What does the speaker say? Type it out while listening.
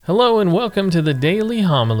Hello and welcome to the Daily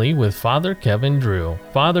Homily with Father Kevin Drew.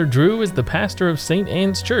 Father Drew is the pastor of St.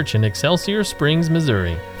 Anne's Church in Excelsior Springs,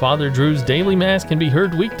 Missouri. Father Drew's daily mass can be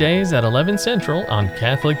heard weekdays at 11 Central on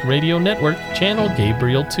Catholic Radio Network, channel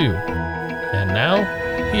Gabriel 2. And now,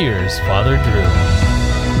 here's Father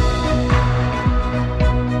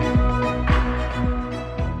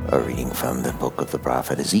Drew. A reading from the book of the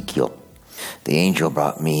prophet Ezekiel. The angel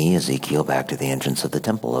brought me, Ezekiel, back to the entrance of the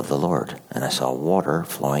temple of the Lord, and I saw water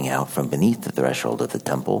flowing out from beneath the threshold of the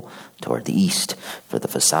temple toward the east, for the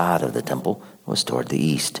facade of the temple was toward the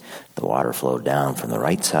east. The water flowed down from the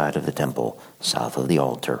right side of the temple, south of the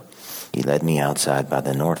altar. He led me outside by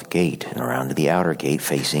the north gate and around to the outer gate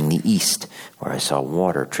facing the east, where I saw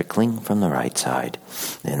water trickling from the right side.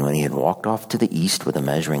 Then when he had walked off to the east with a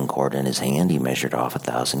measuring cord in his hand, he measured off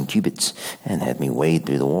 1,000 cubits and had me wade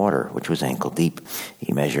through the water, which was ankle deep.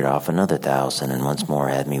 He measured off another 1,000 and once more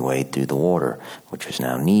had me wade through the water, which was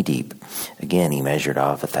now knee deep. Again he measured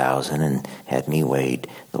off 1,000 and had me wade.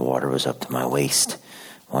 The water was up to my waist.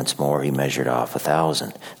 Once more he measured off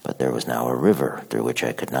 1,000, but there was now a river through which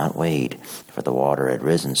I could not wade, for the water had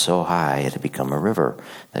risen so high it had become a river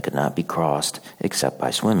that could not be crossed except by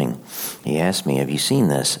swimming. He asked me, "Have you seen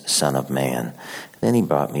this, Son of Man?" Then he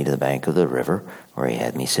brought me to the bank of the river, where he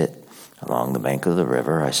had me sit. Along the bank of the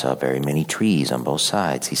river I saw very many trees on both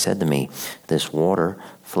sides. He said to me, "This water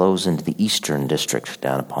flows into the eastern district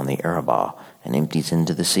down upon the Arabah, and empties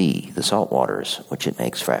into the sea, the salt waters, which it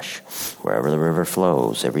makes fresh. Wherever the river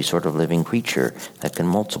flows, every sort of living creature that can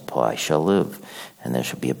multiply shall live, and there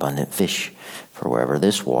shall be abundant fish. For wherever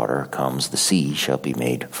this water comes, the sea shall be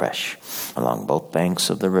made fresh. Along both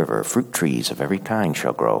banks of the river, fruit trees of every kind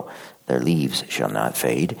shall grow. Their leaves shall not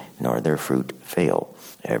fade, nor their fruit fail.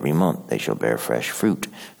 Every month they shall bear fresh fruit,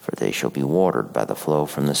 for they shall be watered by the flow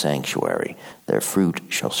from the sanctuary. Their fruit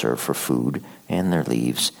shall serve for food, and their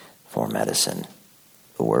leaves for medicine."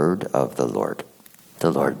 The word of the Lord.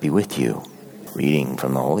 The Lord be with you. Reading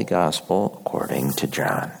from the Holy Gospel according to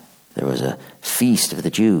John. There was a feast of the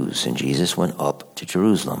Jews, and Jesus went up to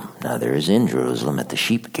Jerusalem. Now there is in Jerusalem at the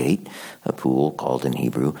sheep gate a pool called in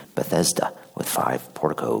Hebrew Bethesda, with 5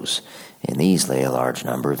 porticos. In these lay a large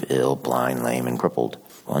number of ill, blind, lame, and crippled.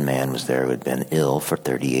 One man was there who had been ill for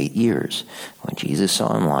 38 years. When Jesus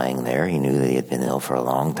saw him lying there, he knew that he had been ill for a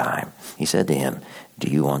long time. He said to him, "Do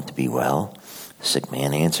you want to be well?" The sick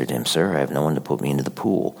man answered him, "Sir, I have no one to put me into the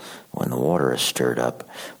pool. When the water is stirred up,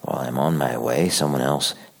 while I am on my way, someone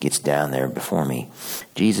else gets down there before me."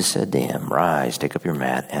 Jesus said to him, "Rise, take up your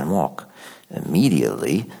mat, and walk."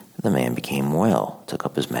 Immediately the man became well, took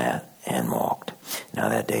up his mat, and walked. Now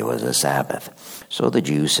that day was a Sabbath. So the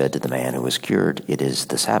Jews said to the man who was cured, "It is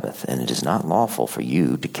the Sabbath, and it is not lawful for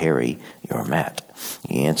you to carry your mat."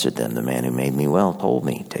 He answered them, "The man who made me well told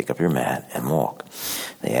me, 'Take up your mat and walk.'"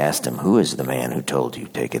 They asked him, "Who is the man who told you,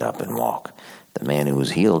 'Take it up and walk'?" The man who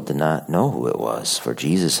was healed did not know who it was, for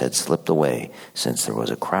Jesus had slipped away, since there was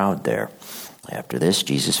a crowd there. After this,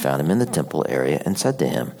 Jesus found him in the temple area and said to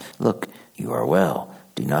him, "Look, you are well.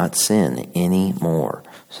 Do not sin any more,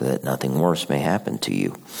 so that nothing worse may happen to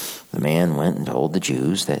you." The man went and told the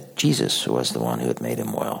Jews that Jesus was the one who had made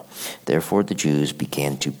him well. Therefore the Jews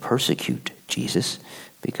began to persecute Jesus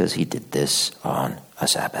because he did this on a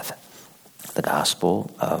Sabbath. The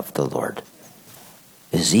Gospel of the Lord.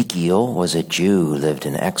 Ezekiel was a Jew who lived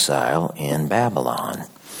in exile in Babylon.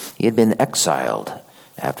 He had been exiled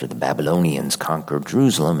after the Babylonians conquered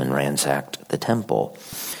Jerusalem and ransacked the temple.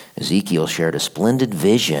 Ezekiel shared a splendid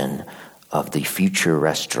vision of the future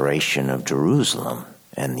restoration of Jerusalem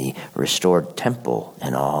and the restored temple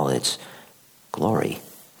in all its glory.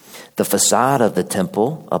 The facade of the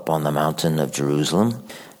temple up on the mountain of Jerusalem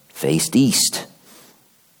faced east.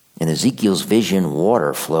 In Ezekiel's vision,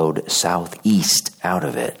 water flowed southeast out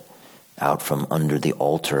of it, out from under the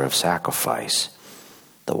altar of sacrifice.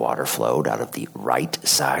 The water flowed out of the right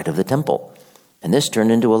side of the temple, and this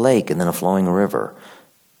turned into a lake and then a flowing river.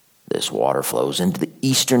 This water flows into the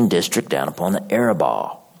eastern district down upon the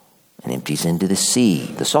Arabah and empties into the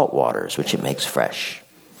sea, the salt waters, which it makes fresh.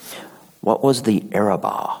 What was the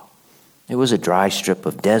Arabah? It was a dry strip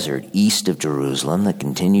of desert east of Jerusalem that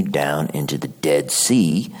continued down into the Dead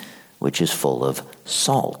Sea, which is full of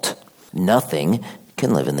salt. Nothing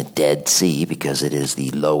can live in the Dead Sea because it is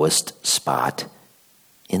the lowest spot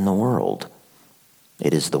in the world.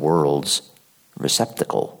 It is the world's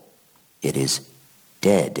receptacle. It is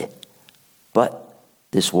dead. But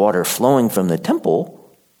this water flowing from the temple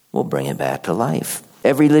will bring it back to life.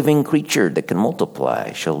 Every living creature that can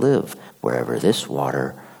multiply shall live wherever this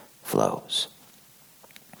water flows.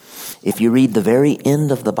 If you read the very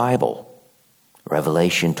end of the Bible,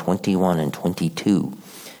 Revelation 21 and 22,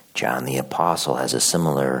 John the Apostle has a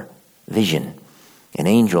similar vision. An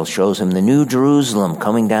angel shows him the new Jerusalem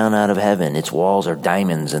coming down out of heaven. Its walls are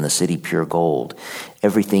diamonds and the city pure gold.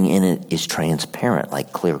 Everything in it is transparent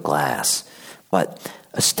like clear glass. But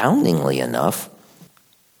astoundingly enough,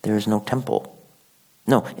 there is no temple.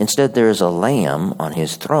 No, instead there is a lamb on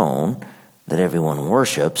his throne that everyone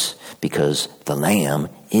worships because the lamb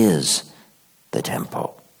is the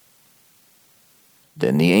temple.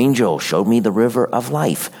 Then the angel showed me the river of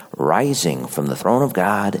life rising from the throne of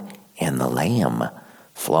God and the Lamb,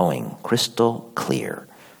 flowing crystal clear.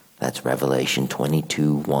 That's Revelation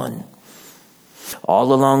 22:1.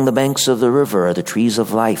 All along the banks of the river are the trees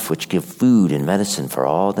of life, which give food and medicine for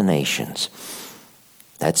all the nations.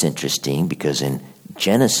 That's interesting because in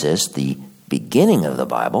Genesis, the beginning of the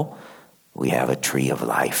Bible, we have a tree of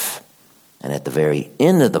life. And at the very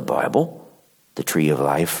end of the Bible, the tree of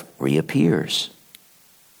life reappears.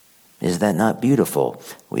 Is that not beautiful?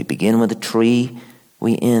 We begin with a tree,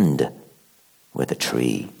 we end with a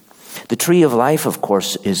tree. The tree of life, of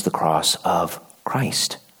course, is the cross of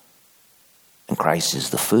Christ. And Christ is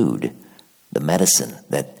the food, the medicine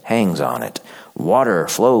that hangs on it. Water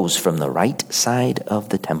flows from the right side of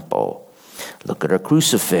the temple. Look at our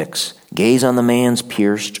crucifix. Gaze on the man's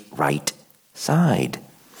pierced right side.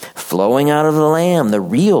 Flowing out of the Lamb, the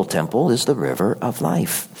real temple, is the river of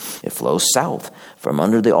life. It flows south from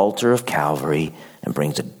under the altar of Calvary and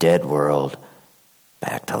brings a dead world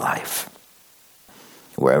back to life.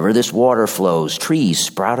 Wherever this water flows, trees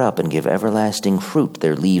sprout up and give everlasting fruit.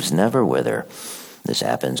 Their leaves never wither. This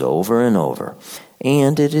happens over and over.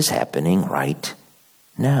 And it is happening right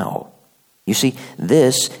now. You see,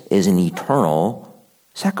 this is an eternal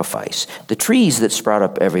sacrifice. The trees that sprout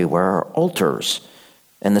up everywhere are altars.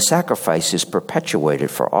 And the sacrifice is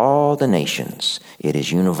perpetuated for all the nations. It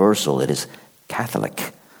is universal. It is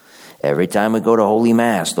Catholic. Every time we go to Holy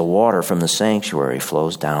Mass, the water from the sanctuary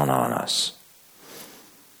flows down on us.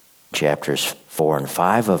 Chapters 4 and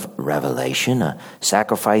 5 of Revelation, a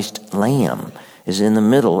sacrificed lamb is in the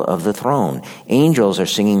middle of the throne. Angels are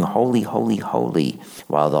singing, "Holy, holy, holy,"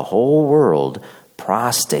 while the whole world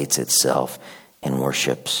prostrates itself and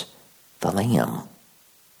worships the Lamb.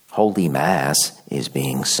 Holy Mass is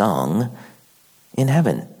being sung in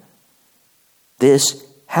heaven. This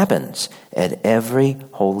happens at every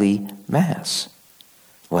Holy Mass,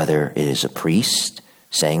 whether it is a priest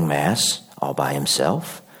saying Mass all by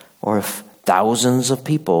himself, or if thousands of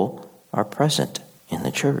people are present in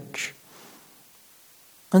the church.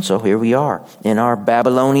 And so here we are in our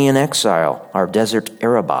Babylonian exile, our desert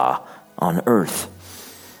Arabah on earth.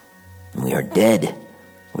 And we are dead.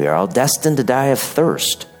 We are all destined to die of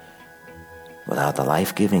thirst without the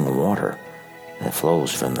life-giving water that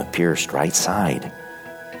flows from the pierced right side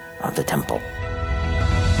of the temple.